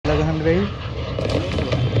ගහන්න වෙයි.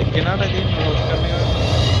 එක්කෙනාට ඉතින් හොස් කරන එක.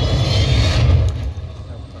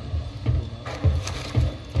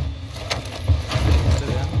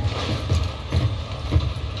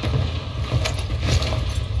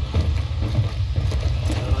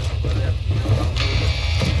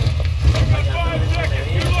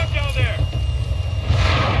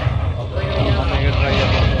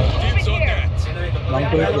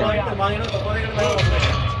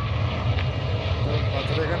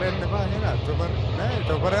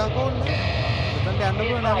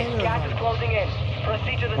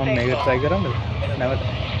 මේක try කරන්නද? නැවත.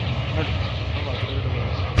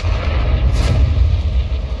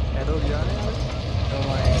 ඇරෝ ගියානේ.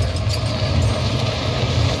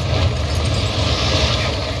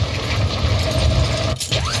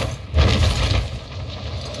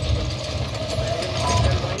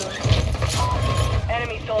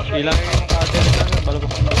 ඊළඟ කාඩ් එක බලමු.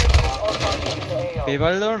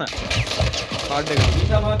 පේවල් දාන්න. කාඩ් එක.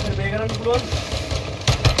 ඊට මාත් පේ කරන්න පුළුවන්.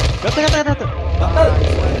 ගත්ත.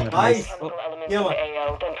 නයිස්. කියව.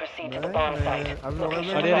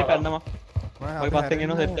 හරි පැන්නම. ඔය පස්සෙන්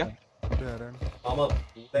එනවා සෙට් එක. මම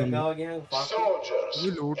දැන් ගාව ගියන් ෆාස්ට්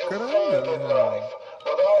මේ ලූට් කරා.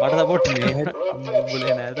 මට සපෝට් නේ.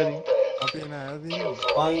 බුලේ නෑද නේ. අපි නෑද මං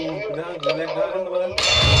දැන් ගෝලයක් ගන්න බලන්න.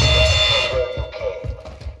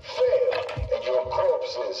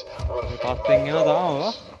 පස්සෙන් එනවා තාම.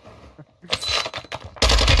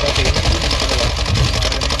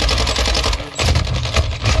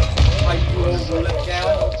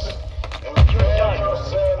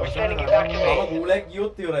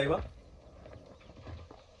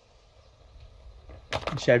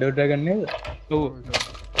 Shadow Dragon නේද? ඔව්.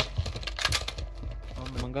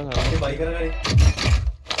 මං ගහලා බයි කරගනි.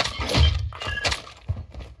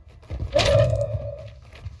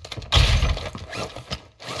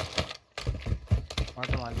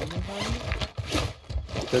 මට වල්ලින්නේ කාන්නේ.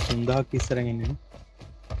 ඒක 3000ක් ඉස්සරගෙන ඉන්නේ.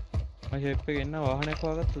 මම ෂේප් එකේ ඉන්න වාහනයක්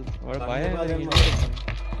වගත්තු. ඔයාලා බයයි නේද?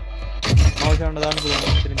 මාව ෂාන්න දාන්න පුළුවන්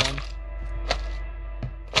මෙතන දාන්න.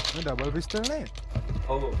 මේ ඩබල් පිස්ටල් නේ?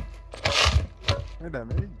 ඔව්. මේ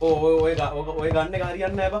ඩැමේජ්. ඔය ගන්න එක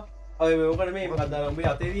හරියන්නේ නැහැ බා. ඔය ඕකට මේ මොකක්ද අර උඹේ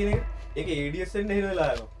අතේ තියෙන එක. ඒකේ ADS එන්න හේන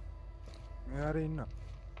වෙලා යනවා. මේ හරි ඉන්න.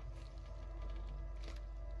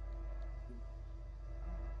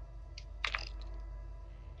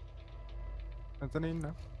 එතන ඉන්න.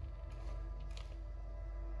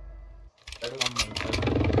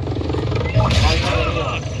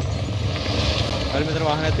 හරි මෙතන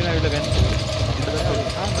වාහනයක් තියෙනවා ඒවිල ගන්න.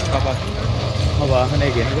 කපා.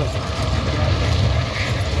 වාහනේ ගෙනගමු.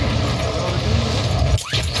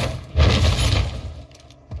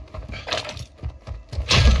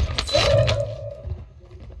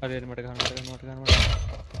 හරි මට ගන්න.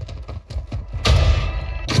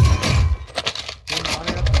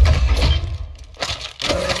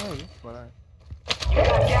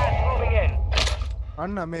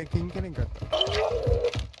 අන්න මේ කින් කෙනෙක් ගත්තා.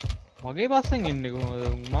 මගේ පස්සෙන් ඉන්නේ කොහොමද?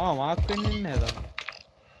 මාව මාක් වෙන්නේ නැහැ තාම.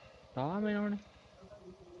 තාම එනවනේ.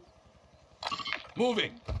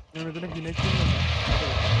 Moving. මෙතන කෙනෙක්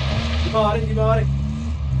ඉන්නවා. දිමාරේ.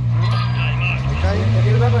 එකයි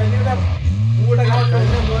එළියට දාපන්. ඌට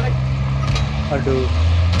ගහන්න ඕනේ. අඩෝ.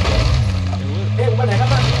 උඹ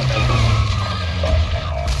නැගපන්.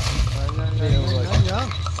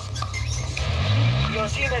 Your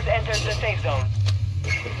team has entered the safe zone.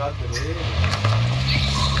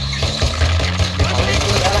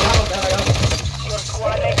 Your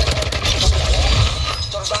squad mates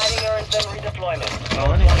surviving earns them redeployment.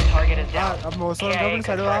 One target is down. अब मोसोल का भी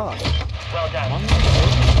साइड आवा. Well done.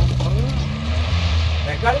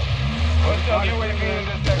 නැග්ගල්. Hostile UAV in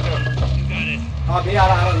this sector. You got it. මේ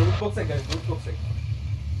අර ලූට් බොක්ස් එක ගන්න loot box එක.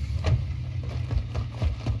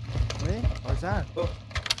 මේ ඔසාන්.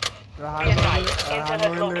 Be advised,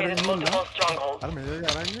 internet located multiple strongholds. අර මේක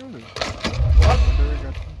අරන් යන්නේ.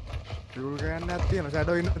 ෆියුල් ගන්න නැත් තියෙන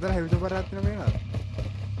ෂැඩෝ ඉන්න තර හෙවි චොපර් එකක් තියෙන මේනද?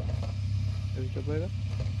 හෙවි චොපර් එක.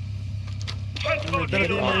 මෙතන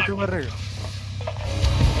තියෙන හෙවි චොපර් එක.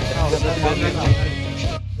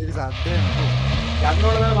 ඒක සාද්දේ. යන්න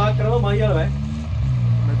ඕන නම් මාක් කරනවා මයි යනවා බෑ.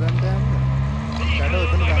 මෙතනට යන්න. ෂැඩෝ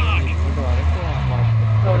එතන ගන්න. ඒක වරක්.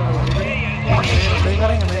 මේක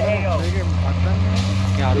අරගෙන මේක අත්තන්නේ.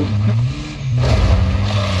 යාරු.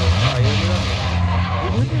 අයියෝ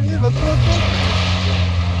නේ වත්වත්.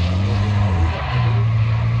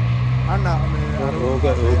 අන්න මේ ඕක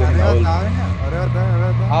අර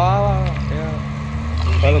ආවා.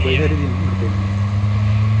 බල කොයිද ඉන්නේ?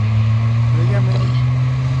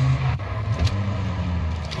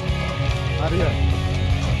 හරිය.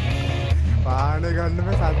 පාන ගන්න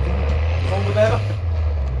මේ සද්ද. කොහොමද බෑ?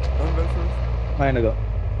 මයින්ද ගෝ.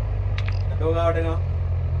 යෝගාවට එනවා.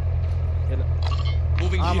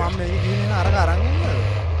 Moving මම here. මේක ගිහින් අරක අරන් ඉන්නද?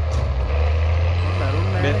 මම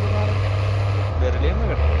බැලුන්නේ නැහැ නේද පාර. බැරලියම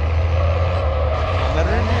එකට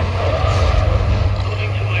අමරන්නේ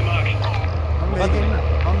Moving to my mark. මම මේක ඉන්න.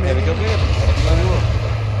 මම මේක හෙලිකොප්ටර් එක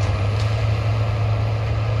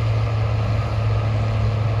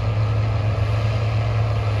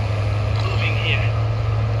Moving here.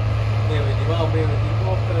 මේ වෙදිවා මේ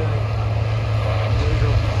වෙදිවා කරේ.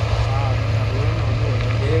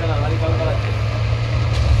 ඒක නම් හරි කල් කරච්චි.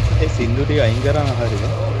 ඒ සින්දු ටික අයින් කරන්න හරිද?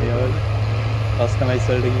 ඒවල කස්ටමයිස්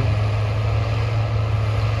වලට ගිහින්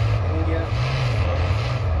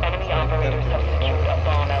Enemy operators have secured a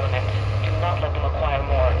bomb element. Do not let them acquire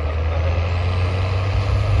more.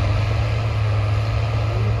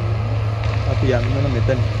 අපි යන්න ඕන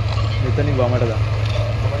මෙතනින් වමට දාන්න.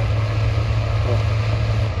 ඔව්.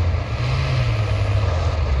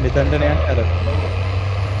 මෙතනට යන්න අර.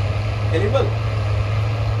 එලිබල්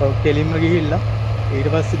ඔව් කෙලින්ම ගිහිල්ලා ඊට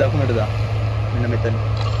පස්සේ දකුණට දාන්න. මෙන්න මෙතන.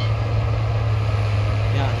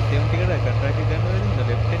 යා අන්තිම ටිකට කන්ට්‍රැක්ට් එක ගන්න වෙලින්ද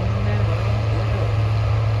ලෙෆ්ට් එකෙන් නෑ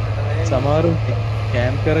සමහරු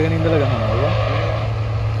කැම්ප් කරගෙන ඉඳලා ගහනවා.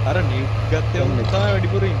 අර නිව් ගත්තේ උන් තමයි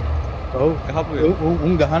වැඩිපුර ඉන්නේ ඔව් ගහපු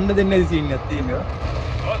උන් ගහන්න දෙන්නේ නැති සීන් එකක් තියෙනවා.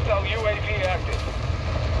 Hostile UAV active.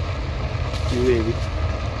 UAV.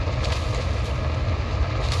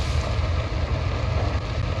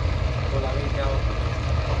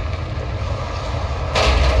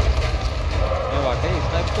 මේ වටේ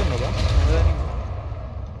ස්නයිප් කරනවා බං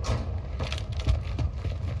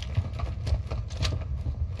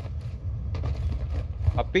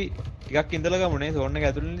අපි ටිකක් ඉඳලා ගමුනේ සෝන් එක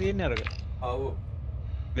ඇතුළේ තියෙන්නේ අරක ආව්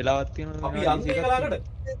වෙලාවක් තියෙනවා අපි යන්නේ කලාකට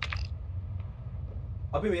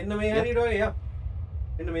අපි මෙන්න මේ හරියට වගේ යා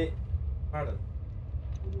මෙන්න මේ කාටද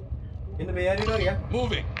මෙන්න මේ හරියට වගේ යා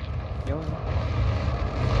Moving.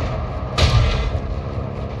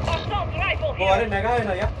 Assault rifle ඔය අර නැගා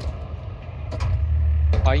වෙනවා යා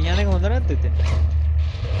පයින් යන එක හොඳ නැද්ද එතන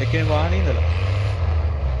එක්කෙනෙක් වාහනේ ඉඳලා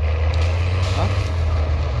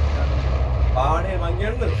වාහනේ මං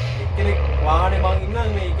යන්නද එක්කෙනෙක් වාහනේ මං ඉන්නම්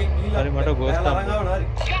මේ එකෙක් ගිහිල්ලා හරි මට ගෝස්ට් අරන් ආවන හරි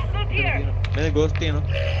Got loot here. මේ ගෝස්ට්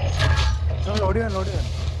තියෙනවා ලෝඩ් ගන්න.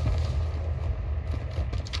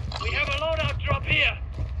 We have a loadout drop here.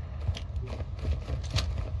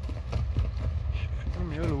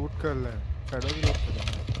 මේක ලූට් කරලා. ෂැඩෝ ලූට් කරලා.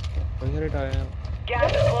 කොයි හරියට ආවේ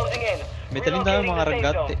Gas is closing in. මෙතනින් තමයි මම අරන්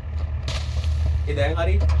ගත්තේ ඒ දැන්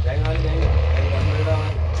හරි දැන් ගන්න වලට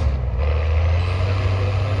ආවා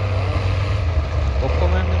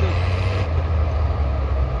ඔක්කොම යන්නද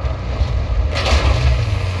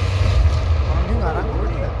මං අරන්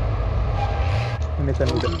ඕනේ. මෙතන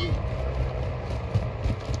උඩ.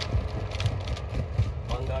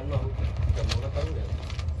 මං ගන්නවා දැන් මොකක්ද කරන්නේ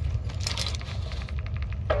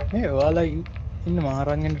මේ ඔයාලා ඉන්න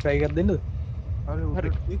මහරංගෙන් try එකක් දෙන්නද? හරි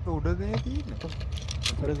ඒක උඩ දෙන්නේ තියෙන්නේ.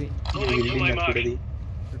 හරිද Moving to my mark.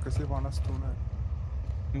 153.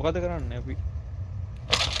 මොකද කරන්නේ අපි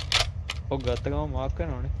ඔක් ගත්ත ගම මාක්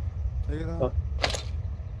කරනවනේ ඒක තමයි.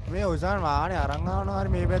 මේ ඔයසන් වාහනේ අරන් ආවනවා හරි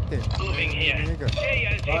මේ පැත්තේ. Moving here. මේක.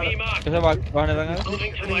 ALTV mark. එතන වාහනේ ළඟ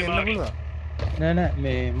Moving to my එන්න mark. පුළුවන්. නෑ නෑ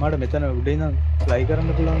මේ මට මෙතන උඩ ඉඳන් fly කරන්න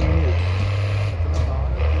පුළුවන් නේද?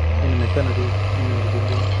 මෙන්න මෙතන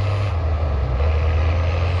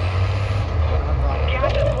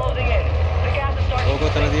Gas is closing in. The gas is starting ඕක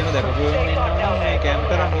තන දින දැකපු වෙන ඉන්නවා මේ කැම්ප්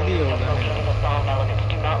කරන් ඉදී ඕක locating the bomb element.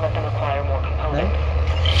 Do not let them acquire more components.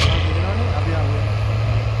 අපි ආවේ.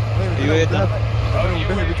 ඊයේ එතන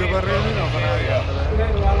උඩ හෙලිකොප්ටර් එකේ නම කරා.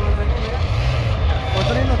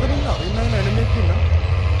 ඔතනින් ඉන්න එනිමෙක් ඉන්න.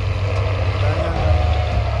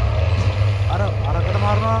 අරකට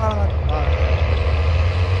මාරනවා.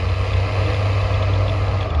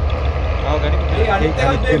 ආව ගනි ඒ අනිත්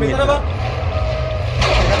එකත් මේ මෙතන බං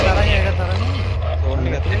ඒක තරන්නේ. ඕන්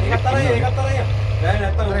එක ඇතුලේ ඒකත් තරයි දැන්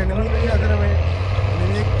නැත්තම් එනිමෙක් අතර මේ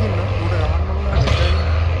එනිමෙක් ඉන්න උඩ ගහන්න ඕන.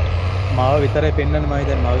 මාව විතරයි පෙන්වන්න මම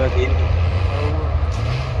දැන් මාව ගා තියෙන්නේ.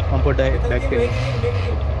 මම පොඩ්ඩයි බෑක් වෙන්න.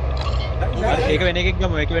 ඒක වෙන එකක්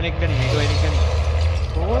ගමු ඒක වෙන එකක් ගනි මේක වෙන එකක් ගනි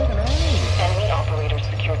ඕක නෑ. Enemy operators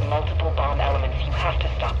secured multiple bomb elements. You have to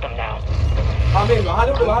stop them now. ආ මේ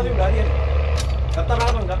වහලුට හරියට ගත්තා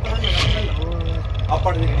නම්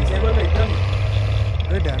අප්පට දෙක ඩිසේබල් එක ඉතින්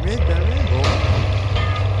ඒ ඩැමේජ්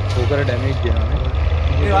ඕකර ඩැමේජ් දෙනවානේ.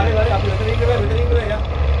 ඒ වාරේ අපි මෙතන ඉන්න බෑ යා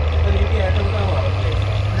එතන ඉති ඇට උඩම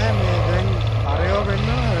නෑ මේ දැන් අරයව වෙන්න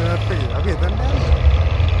නැත් එක. අපි එතනට යන්න.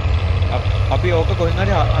 අපි ඕක කොහෙන්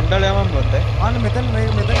හරි අඬලා යමම් මොකද අන්න මෙතන මේ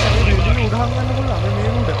බිල්ඩින් උඩ හංගන්න පුළුවන්.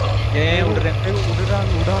 මේ උඩ. ඒ උඩට ඒ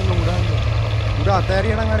උඩ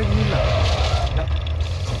අතෑරියා නම් හරි ගිහිල්ලා.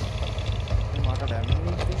 මට ඩැමේජ්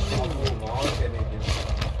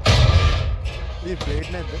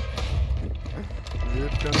ප්ලේට් නැද්ද?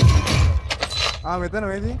 මෙතන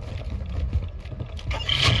වේදී.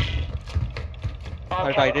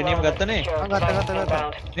 අර ටයිටේනියම් ගත්තනේ. ගත්තා.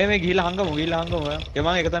 මේ ගිහිල්ලා හංගමු ඒ මම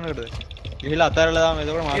එක තැනකටද ගිහිල්ලා අතාරලා දාම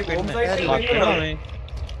එතකොට මාක් වෙන්නේ මේ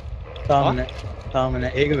තාම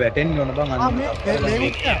නෑ ඒක වැටෙන්න ඕන බං අන්න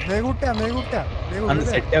මේ ගුට්ටා අන්න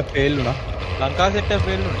සෙට් එක ෆේල් වුණා ලංකා සෙට් එක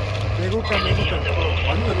ෆේල් වුණා මේ ගුට්ටා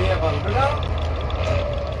අන්න මේ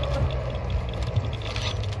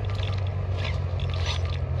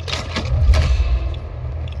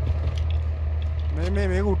බලන්න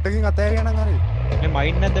මේක උට්ටකින් අතෑරියා නම් හරි. මේ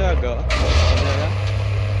මයින් නැද්ද වග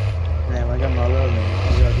නෑ මචං මවල්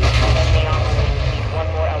One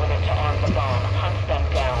more element to arm the bomb. Hunt them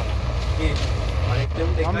down.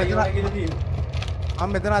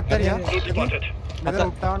 මෙතන අතෑරියා. මෙතන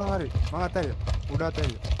උට්ටාවන හරි. මම අතෑරියා. උඩ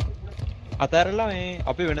අතෑරියා. අතාරලා මේ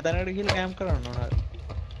අපි වෙන තැනකට ගිහිල්ලා කැම්ප් කරන්න ඕන හරි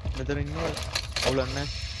මෙතන ඉන්නවා අවුලක් නැහැ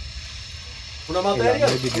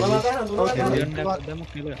දැම්ම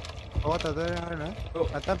කියලා ඔවත් අතෑරියා හරි නෑ.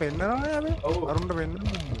 නැත්තම් පෙන්නනවනේ අපි. අරුන්ට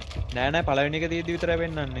පෙන්නන්නේ. නෑ පළවෙනි එක තියෙද්දි විතරයි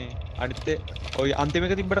පෙන්නන්නේ අනිත් ඔය අන්තිම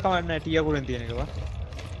එක තිබ්බට කමක් නැහැ ටී අකුරෙන් තියෙන එකවා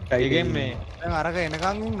ඒකෙන් මේ දැන් අරක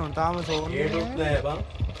එනකන් ඉන්න ඕන තාම සෝන් ඒටුත් නෑ බං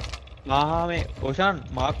මේ ඕෂාන්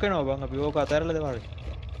මාක් වෙනවා බං අපි ඕක අතහැරලා දෙපාරේ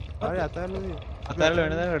හරි අතෑරලා අතහැරලා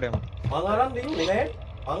වෙන තැනකට යමු මං අරන් දෙන්නේ නෑ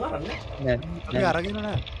මං අරන්නේ අපි අරගෙන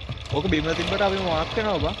නෑ ඕක බිම තිබ්බට අපි මාක්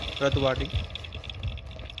වෙනවා බං රතු පාටි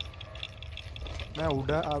නෑ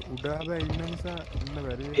උඩ හැබැයි ඉන්න නිසා ඉන්න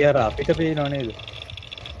බැරි යාර අපිට පේනව නේද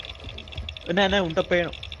නෑ උන්ට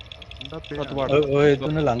පේනවා උන්ට රතු පාට ඔය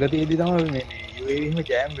තුන ළඟ තියෙදි තමයි මේ UAV එහෙම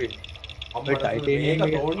ජෑම් වෙන්නේ අපේ ටයිටේනියම්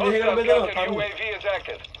එක ඕන් දෙකකට බෙදලා කරු UAV is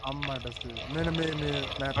active. අම්මට මෙන්න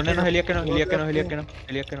මේ ඔන්න එන හෙලියක් එනවා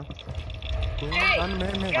අන්න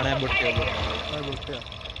මේ අනේ බොට්ටිය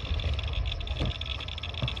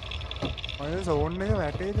ඔය සෝන් එක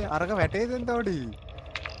වැටේද අරක වැටේද එතකොටි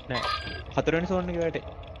නෑ හතරවෙනි සෝන් එක වැටේ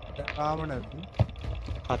තාම නැද්ද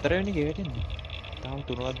හතරවෙනි ගේ වැටෙන්නේ තාම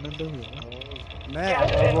තුනවත් නැද්ද නෑ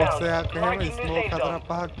බොක්ස් එකක් එහෙම ස්මෝක්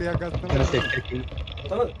 4-5ක් ටිකක් ගත්තම සෙට් එකකින්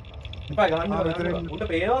ඉපා ගන්න උන්ට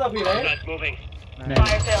පේනවද අපි නෑ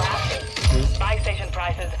Fire sale active. Buy station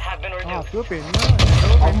prices have been reduced. අපිව පෙන්නනවා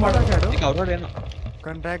අම්මට කඩෝ කවුරුහරි එනවා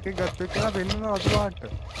කොන්ට්‍රැක්ට් එක ගත්ත එක පෙන්නනවා අතුවාට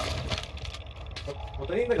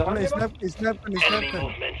උතනින්ද අන්න ගහන්න ස්නැප්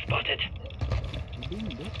Movement spotted.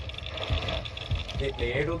 ඒ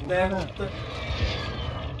ප්ලේටුත් නෑ මුත්ත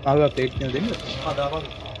ආවා ප්ලේට් එක දෙන්න හදාපන්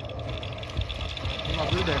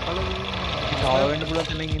අපි දැකලා තව වෙන්න පුළුවන්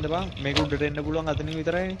තැනින් ඉඳපන් මේක උඩට එන්න පුළුවන් අතනින්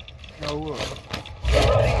විතරයි යවුවා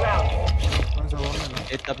Closing round. මම සෝන්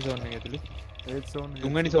එක ඒත් අපි සෝන් එක ඇතුලේ ඒත් සෝන් එක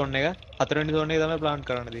තුන්වෙනි සෝන් එක හතරවෙනි සෝන් එක තමයි ප්ලාන්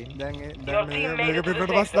කරන්න තියෙන්නේ දැන් මේක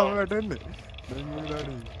පිටට පස්ස තමයි වැටෙන්නේ දැන් මේ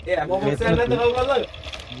දාඩි ඒ හැමෝම සෙල් නැද්ද කවුරු කල්ලාද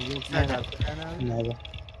නෑ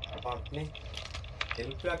පක්නේ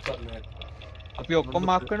හෙල්ප් එකක් කරන්න අපි ඔක්කොම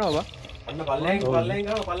මාක් වෙනවා බා අන්න පල්ලෙන් ගන්නවා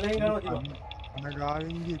තිබා අන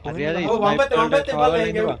ගාවින් ගිහ හරි හරි ඔව් වම් පැත්තේ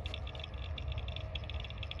පල්ලෙන් ගිහුවා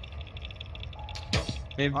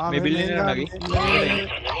මේ බිල්ඩින් එක නගි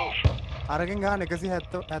අරකින් ගන්න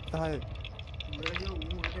 176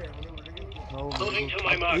 Moving to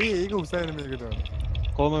my mark. ඒක උසයින මේකට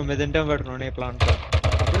කොහොම මෙතෙන්ටම වැටුණානේ ප්ලාන් එක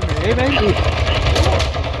ඒ ඒ නයි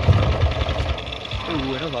ඌ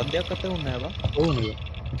වෙන වද්දයක් අතේ උන්නේ නැහැ බා ඕනේ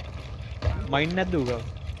මයින් නැද්ද ඌ ගාව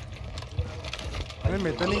මේ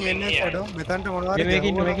මෙතනින් එන්නේ ෂැඩෝ මෙතනට මොනවා හරි මේක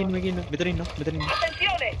ඉන්න මෙතන ඉන්න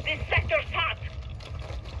Attenzione! This sector's hot!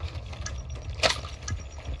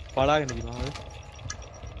 පලාගෙන දිනවා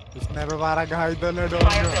ස්නැපර් පාරක් ගහයිදන Fire ඩෝන්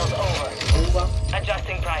sale's over.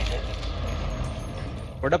 Adjusting prices.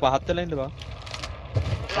 පොඩ පහත් වෙලා ඉන්න බා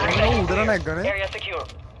උඩර නැග්ගනේ Area secure.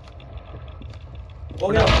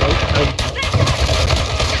 ඕනේ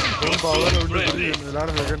ඩෝන් පවර් උඩ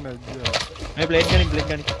වෙලාට මේක නැග්ගියා මේ ප්ලේන්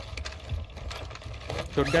ගන්න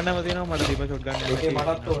ෂොට් ගන්නම තියෙනවා මට දීප ෂොට් ගන්න ඒකේ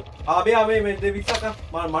මටත් ඕන ආබේ මේ 20ක්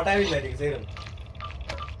මට ඇවිල්ලා ටික සේරම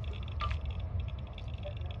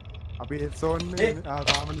අපි සෝන්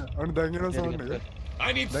තාමන ඔන්න දැන් එන සෝන් එක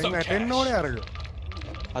I need දැන් some වැටෙන්න ඕනේ අරක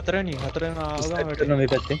හතරවෙනි ආවගම කරන මේ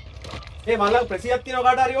පැත්තේ ඒ මල්ලන් ප්‍රසියක් තියනවා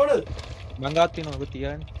කාට හරි ඕනද මං ගාත් තියෙනවා ඔබ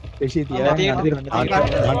තියාගෙන පෙෂි තියාගෙන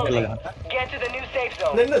අන්තිම Get to the new safe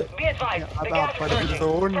zone. Linda. Be advised, the අත gas is අපට closing.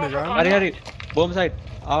 සෝන් එක හරි බෝම් සයිඩ්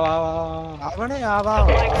ආවා ආවනේ ආවා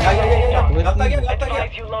ගත්තා Advise ගියා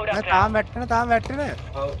you load up now. තාම වැටෙන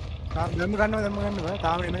ඔව් තාම දැම්ම ගන්න බෑ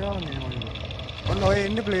තාම එනවා ඔන්න ඔය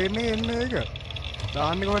එන්නේ ප්ලේන් එකේ එන්නේ ඒක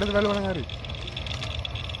දාන්න කොහෙද බලවන හරි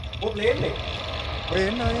ඔය ප්ලේන් එක ඔය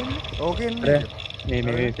එන්නේ ඕකේ එන්නේ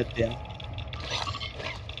මේ පැත්තේ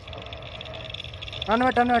අන්න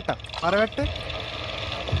වැට අර වැට්ටේ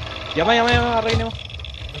යම අරගෙන යම.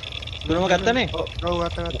 තුනම ගත්තනේ. ඔව්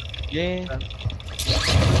ගත්තා. යේ.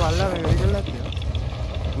 බල්ලා මේ වෙහිකල් එකක්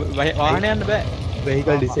තියෙනවා. වාහනේ යන්න බෑ.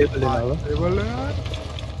 වෙහිකල් ඩිසේබල් වෙනවා. ඒගොල්ලෝ වෙනවා.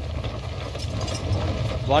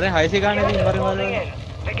 වාරේ 600 ගානේ තියෙන Closing වාරේ. in.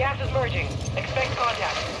 The gas is merging. Expect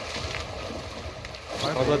contact.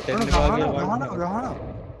 ඔබත් එන්න ගහනවා වාගේ ගහනවා.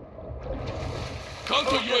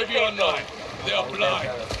 Counter UAV online. They are blind.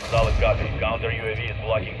 Solid copy. Counter UAV is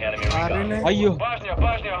blocking enemy recon. ආරෙන්නේ. අයියෝ.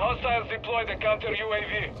 Bosnia, hostiles deploy the counter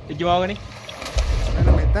UAV. ඉජ්ජමාවනේ. එන්න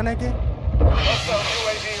මෙතන එකේ. Hostile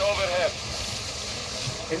UAV overhead.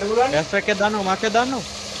 එන්න පුළුවන් ගෑස් ට්‍රක් එක දාන්නව මාක් එක දාන්නව.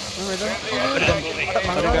 මෙතන Friendly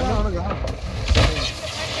ගහනවා.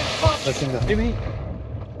 රසින් ගන්න. එමේ.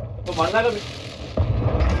 ඔය මල්ලාග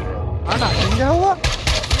අනා ඉංගහුවා.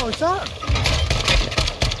 ඔසා.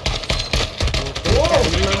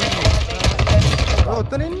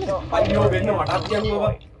 ඔතන ඉන්නේ. අයියෝ වෙන්න මටත්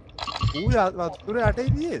කියන්නවා ඌ වතුරේ යටේ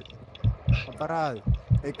ඉන්නේ. අපරාධ.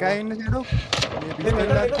 එකයි ඉන්න ෂැඩෝ. මේ පිටේ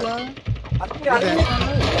ගත්තා.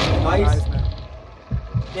 නයිස්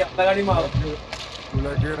ඒ අල්ලගනි මාව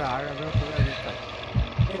උලගේ රාගද පුරා ගත්තා.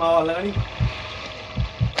 මේ මාව අල්ලගනි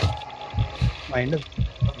මයින්ඩ්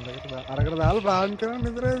අරකට දාලා ප්ලාන් කරන්න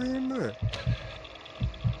විතරයි තියෙන්නේ.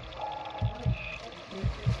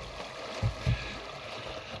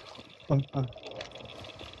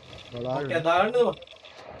 ඔක්කේ දාන්නද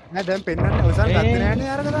නෑ දැන් පෙන්නන්නේ ඔසන් ගත්තේ නෑනේ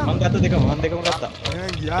අරක දාන්න. මං ගත්ත දෙකම ගත්තා.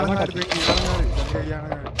 ගියාම හරි ගියාම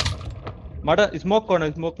මට ස්මෝක් ඕන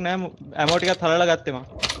ස්මෝක් නෑ ඇමෝ ටිකක් හලලා ගත්තේ මං.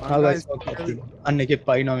 අන්න එකේ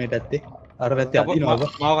පයින්නවා මේ පැත්තේ. අර පැත්තේ අදිනවා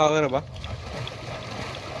බා. මාව කව කරපන්.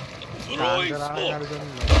 throwing smoke.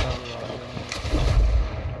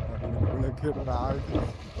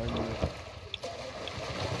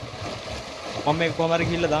 මම මේක කොහම හරි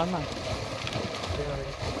ගිහිල්ලා දාන්න.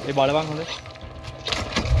 ඒ බලවන් හොඳ.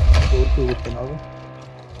 තෝතු උත්තනවා.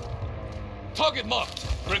 Target marked.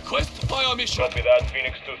 Request fire mission. Copy that.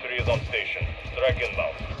 Phoenix 2-3 is on station. Strike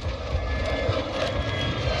inbound.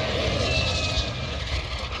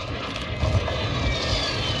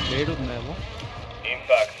 වේඩුත් නෑ මෝ.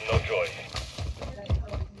 Impact, no joy.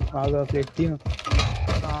 ආගා ප්ලේට් තියෙනවා.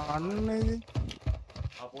 අන්නේ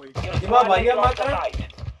දිවා බයියා Lost the Matara site.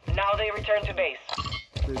 Now they return to base.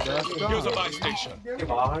 Use a buy station. ඒ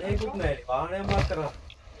වාහනේකුත් නැහැ වාහනයක් මාතර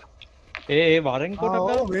ඒ වරෙන් කොට ඔව්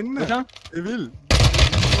වෙන්න ගන්න. එවිල්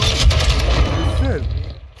ඉස්සෙල්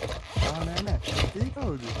නෑ ඒ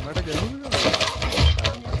කවුද මට ගෙනුනේ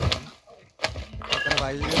අතන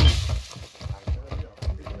වයිල්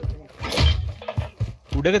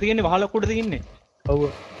උඩක තියෙන්නේ වහලක් උඩ තියෙන්නේ. ඔව්.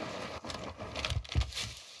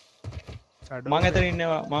 මං එතන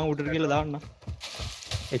ඉන්නවා මං උඩට ගිහලා දාන්න.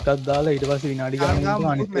 එකක් දාලා ඊට පස්සේ විනාඩි ගණන්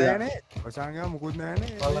ඉන්නවා අනිත් එක. නෑනේ ඔසංගා මුකුත්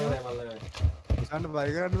නෑනේ මල්ලගනේ ඔසංග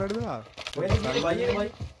බයි කරන්න වැඩද ඔය බයියේ බයි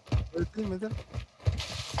ඔය මෙතන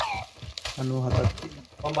 97ක්.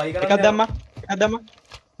 මම බයි කරන්නේ එකක් දැම්මා.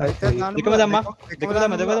 දෙකම දැම්මා.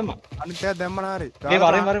 අනිත් එක දැම්මන හරි ඒ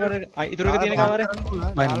වරෙන් ඉතුරු එක තියෙන එක වරෙන්.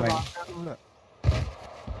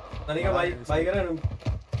 තනික බයි කරන්නේ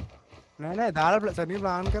නෑ දාලා සනි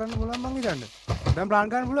ප්ලාන් කරන්න පුළුවන් මං හිතන්නේ දැන් ප්ලාන්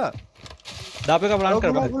කරන්න පුළුවන් දාප එක ප්ලාන්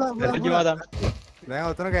කරපන්. ජිමා දාන්න. දැන්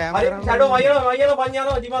ඔතන කෑම හරි කරන්න ෂැඩෝ වයනවා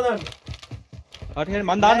පඤ්ඤානවා ජිමා දාන්න හරි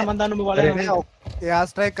මං දාන්න ඔබ බලන්න. එයා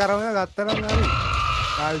ස්ට්‍රයික් කරවම ගත්තා නම් හරි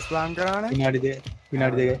ආයිස් ප්ලාන් කරානේ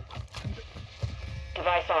විනාඩි දෙකයි.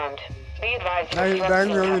 Device armed. Be advised. දැන්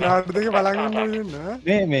ඔය විනාඩි දෙක බලන්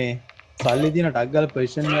ඉන්න මේ සල්ලි දින ටක් ගාලා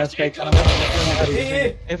පොසිෂන් එක ස්ට්‍රයික් කරනවා.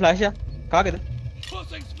 ඒ ෆ්ලෑෂ් එක කාගේද?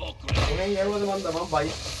 Tossing smoke. මොනෙන් යනවද මම බයි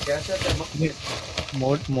කැෂ් එකක් දැම්මා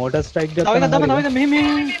මෝටර් ස්ට්‍රයික් තව එකක් දාපන් තව එකක් මෙහෙම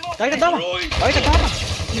තව එකක් දාපන්. තව එකක් දාපන්.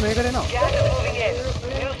 මේකට එනවා Gas is moving in.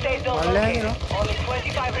 New safe zone Vale, located. no? Only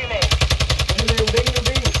 25 remain. උඩින්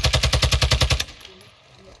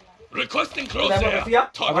Requesting දැන් close air. රසියා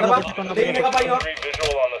Target අපිට marked. දෙන්න එක බයිනවා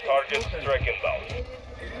Visual on the target. Strike inbound.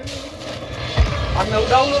 අන්න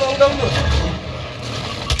උඩවුන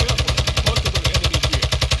Possible enemy here.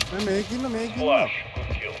 මේකින්න Flash.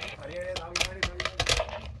 Good kill.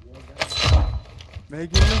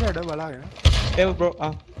 මේකින්න ෂැඩ බලාගෙන ඒ බ්‍රෝ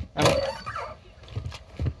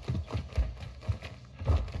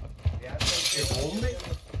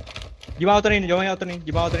ජිමා උතරින් ඉන්න ජොමයි උතරින්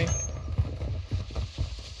ජිමා උතරින්.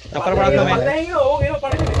 තප්පර පඩක් තමයි. දැන් ඉන්න ඕක එන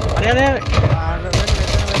පඩේ හරි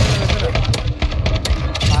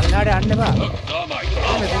අල්ලාඩ යන්න එපා Thermite.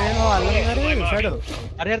 මෙතන එනවා අල්ලන් හරි ෂැඩෝ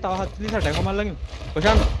හරි තව 40 ටක මල්ලගෙන.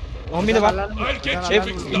 කොෂන් ඔම්මිද බා. I'll get A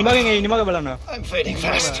you. ඉනිමගෙන් බලන්න. I'm fading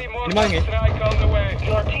fast. ඉනිමගෙන් Strike on the way.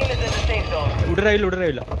 Your team is in the safe zone. උඩට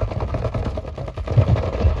ඇවිල්ලා.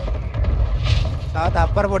 තාත්තා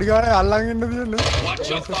අප්පර පොඩි ගානේ අල්ලන් ඉන්න තියෙන්නේ Watch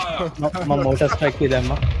your fire. මම මෝටර් ස්ට්‍රයික් එක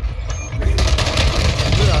දැම්මා.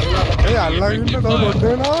 අල්ලා ඉන්න තව පොඩ්ඩක්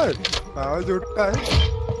නෑ. තාම චුට්ටයි.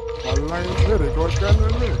 අල්ලා ඉන්න රෙකෝඩ් කරන්න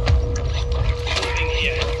වෙන්නේ.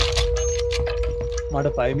 මට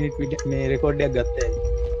 5 මිනිත් වීඩියෝ මේ රෙකෝඩ් එකක් ගත්තා ඇයි.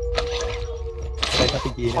 ඒක අපි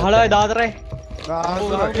කියන්නේ. පහලයි 14යි.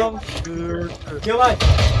 කියවයි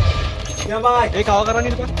ඒ කව කරන්න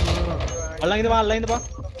ඉන්නපා. අල්ලන් ඉඳපන් අල්ලන් ඉඳපන්.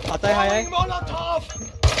 7යි 6යි.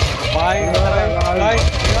 බයි බයි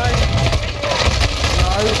බයි.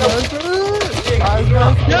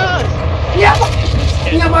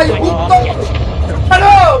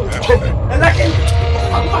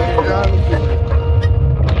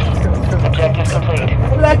 Objective complete.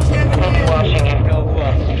 Watching you.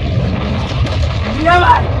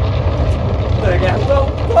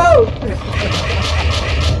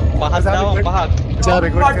 පහක් දාව පහක්. ජා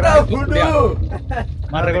රෙකෝඩ් කරා.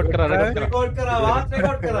 මම රෙකෝඩ් කරා රෙකෝඩ් කරා වාත්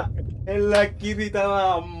රෙකෝඩ් කරා එල්ල කිරි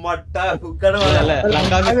තමා මට්ට උක්කනවා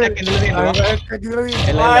ලංකාවේ සිටක් ඉඳලා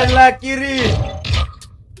තියෙනවා. එල්ල කිරි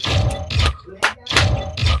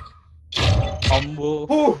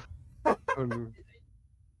අම්බෝ.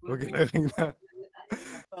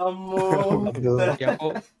 අම්මෝ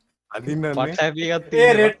යකෝ අදින්නන්නේ. WhatsApp එකක් ඒ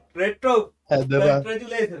තියෙනවා. රෙට්‍රෝ ඇදලා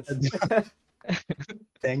congratulations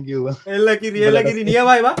thank you එල්ල කිරි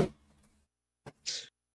නියමයි බා